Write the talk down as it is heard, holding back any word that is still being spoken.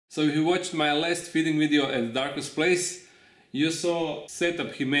So if you watched my last feeding video at the darkest place, you saw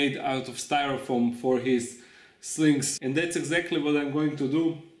setup he made out of styrofoam for his slings, and that's exactly what I'm going to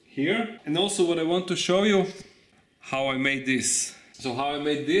do here. And also what I want to show you, how I made this. So how I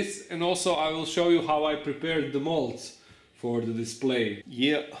made this, and also I will show you how I prepared the molds for the display.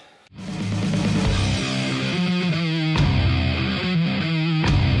 Yeah.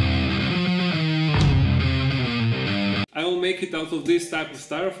 I will make it out of this type of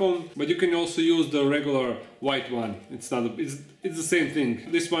styrofoam, but you can also use the regular white one. It's the same thing.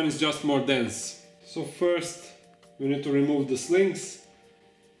 This one is just more dense. So first we need to remove the slings.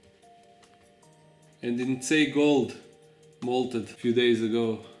 And didn't say gold, molted a few days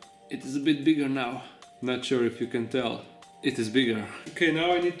ago. It is a bit bigger now. Not sure if you can tell. It is bigger. Okay,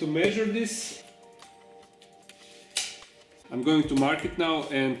 now I need to measure this. I'm going to mark it now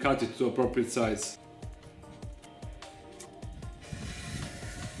and cut it to appropriate size.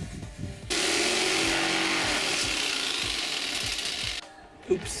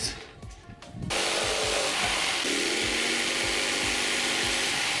 Oops.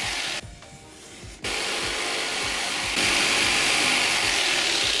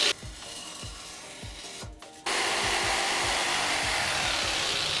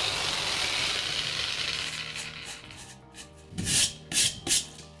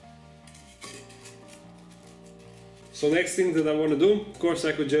 So next thing that I want to do, of course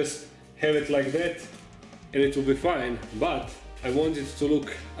I could just have it like that and it will be fine, but I want it to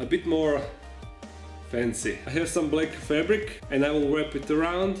look a bit more fancy. I have some black fabric and I will wrap it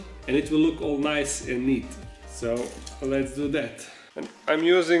around and it will look all nice and neat. So let's do that. And I'm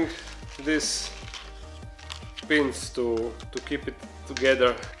using these pins to keep it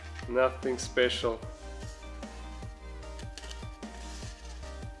together, nothing special.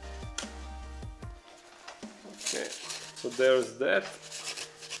 Okay, so there's that.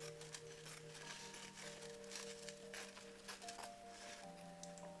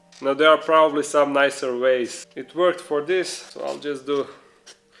 Now there are probably some nicer ways. It worked for this, so I'll just do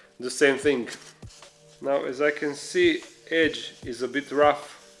the same thing. Now as I can see, edge is a bit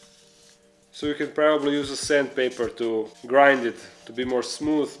rough, so you can probably use a sandpaper to grind it to be more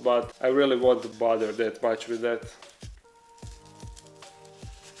smooth, but I really won't bother that much with that.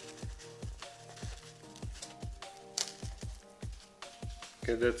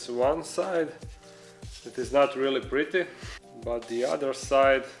 Okay, that's one side. It is not really pretty, but the other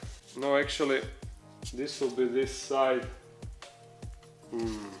side, no, actually this will be this side.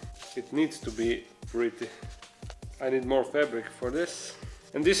 It needs to be pretty. I need more fabric for this.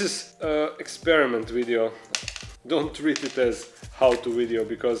 And this is an experiment video. Don't treat it as how-to video,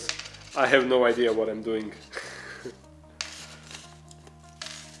 because I have no idea what I'm doing.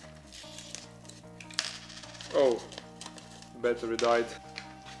 Oh, battery died.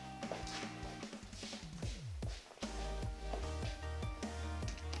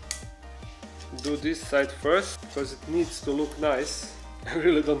 Do this side first, because it needs to look nice. I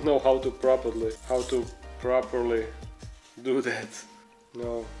really don't know how to properly do that.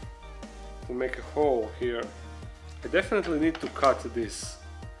 Now, to make a hole here, I definitely need to cut this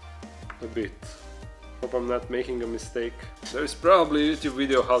a bit. Hope I'm not making a mistake. There is probably a YouTube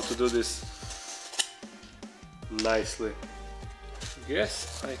video how to do this nicely.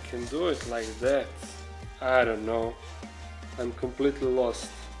 Guess I can do it like that. I don't know. I'm completely lost.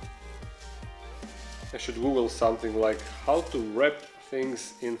 I should Google something like how to wrap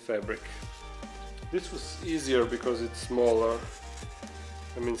things in fabric. This was easier because it's smaller,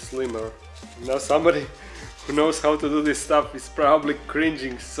 I mean slimmer. Now somebody who knows how to do this stuff is probably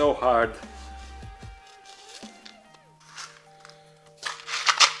cringing so hard.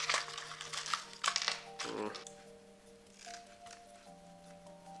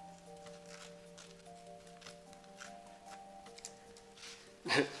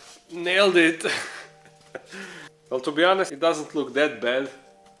 Nailed it! Well, to be honest, it doesn't look that bad,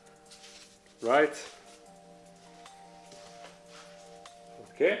 right?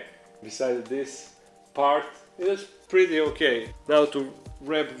 Okay, besides this part, it is pretty okay. Now to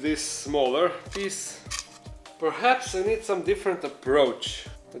wrap this smaller piece, perhaps I need some different approach.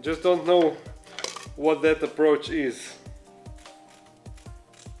 I just don't know what that approach is.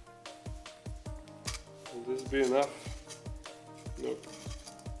 Will this be enough? Nope.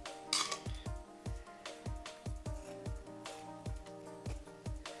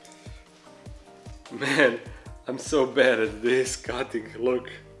 Man, I'm so bad at this cutting,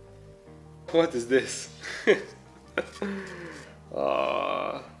 look. What is this?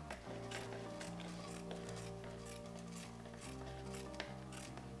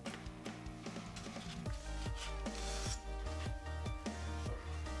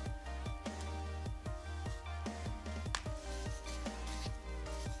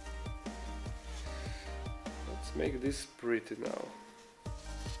 make this pretty now.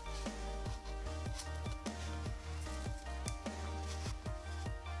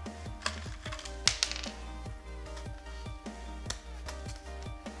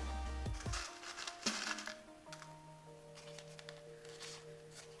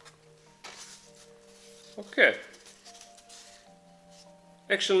 Okay,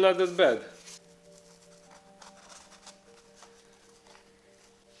 actually not that bad.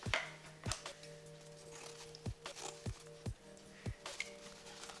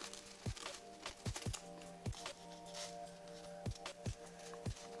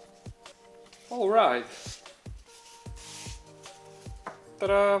 All right.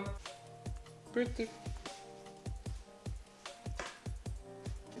 Ta-da! Pretty.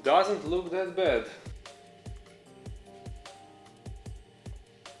 Doesn't look that bad.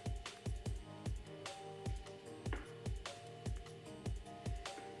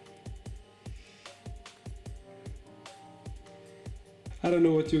 I don't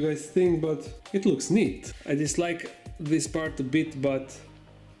know what you guys think, but it looks neat. I dislike this part a bit, but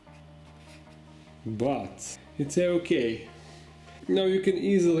it's okay. Now you can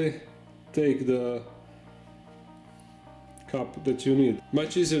easily take the cup that you need.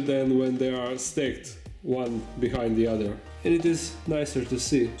 Much easier than when they are stacked one behind the other. And it is nicer to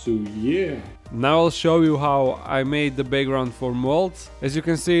see. So yeah. Now I'll show you how I made the background for molds. As you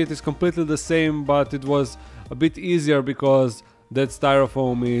can see, it is completely the same, but it was a bit easier because that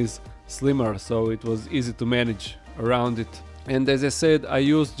styrofoam is slimmer, so it was easy to manage around it. And as I said, I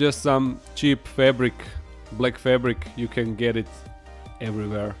used just some cheap fabric, black fabric. You can get it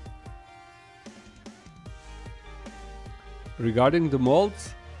everywhere. Regarding the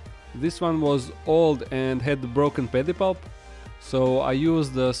molds, this one was old and had broken pedipulp, so I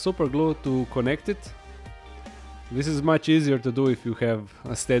used the super glue to connect it. This is much easier to do if you have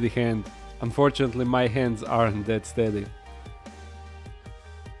a steady hand. Unfortunately, my hands aren't that steady.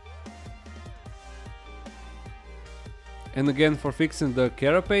 And again, for fixing the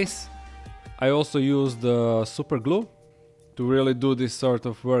carapace, I also use the super glue to really do this sort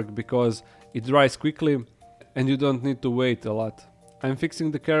of work because it dries quickly and you don't need to wait a lot. I'm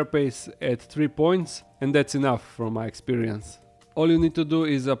fixing the carapace at 3 points and that's enough from my experience. All you need to do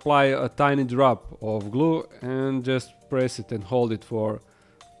is apply a tiny drop of glue and just press it and hold it for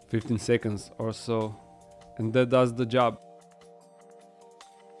 15 seconds or so, and that does the job.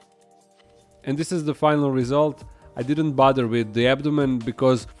 And this is the final result. I didn't bother with the abdomen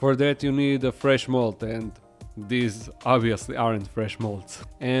because for that you need a fresh mold, and these obviously aren't fresh molds.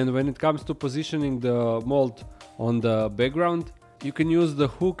 And when it comes to positioning the mold on the background, you can use the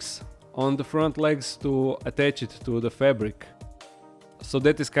hooks on the front legs to attach it to the fabric. So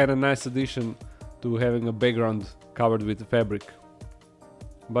that is kind of nice addition to having a background covered with fabric.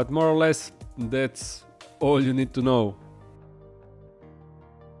 But more or less that's all you need to know.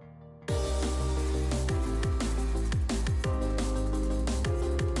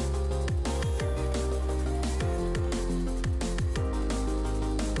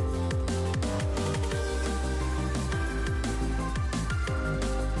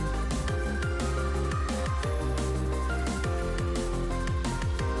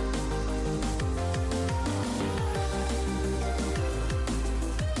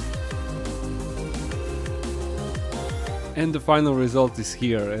 And the final result is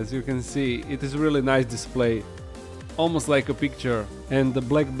here. As you can see, it is really nice display, almost like a picture, and the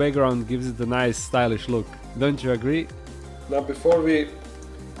black background gives it a nice stylish look. Don't you agree? Now before we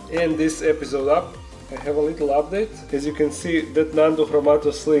end this episode up, I have a little update. As you can see, that Nando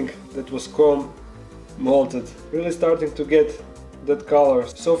Chromato Sling that was comb molded, really starting to get that color.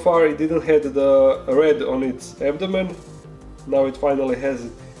 So far it didn't have the red on its abdomen, now it finally has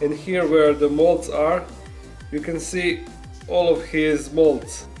it. And here where the molds are, you can see all of his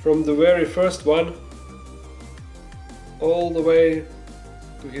molds, from the very first one all the way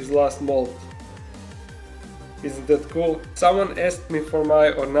to his last mold. Isn't that cool? Someone asked me for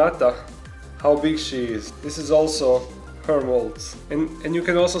my Ornata, how big she is. This is also her molds. And you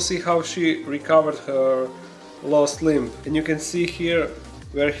can also see how she recovered her lost limb. And you can see here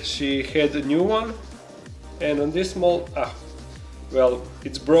where she had a new one, and on this mold, well,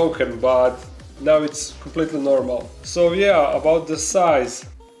 it's broken, but now it's completely normal. So yeah, about the size.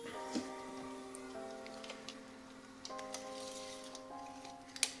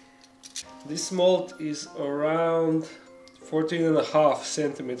 This mold is around 14.5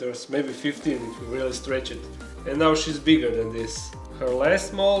 centimeters, maybe 15 if you really stretch it. And now she's bigger than this. Her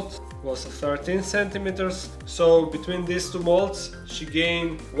last mold was 13 centimeters, so between these two molds she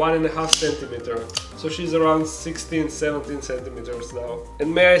gained 1.5 centimeter. So she's around 16-17 centimeters now.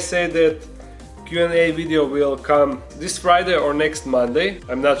 And may I say that Q&A video will come this Friday or next Monday.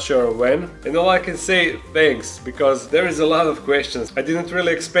 I'm not sure when. And all I can say, thanks, because there is a lot of questions. I didn't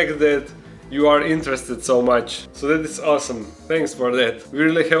really expect that you are interested so much. So that is awesome. Thanks for that. We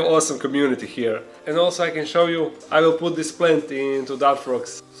really have awesome community here. And also I can show you, I will put this plant into dart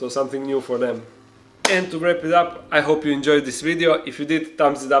frogs, so something new for them. And to wrap it up, I hope you enjoyed this video. If you did,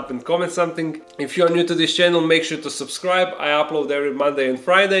 thumbs it up and comment something. If you are new to this channel, make sure to subscribe. I upload every Monday and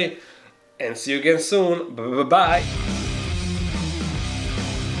Friday. And see you again soon. Bye bye.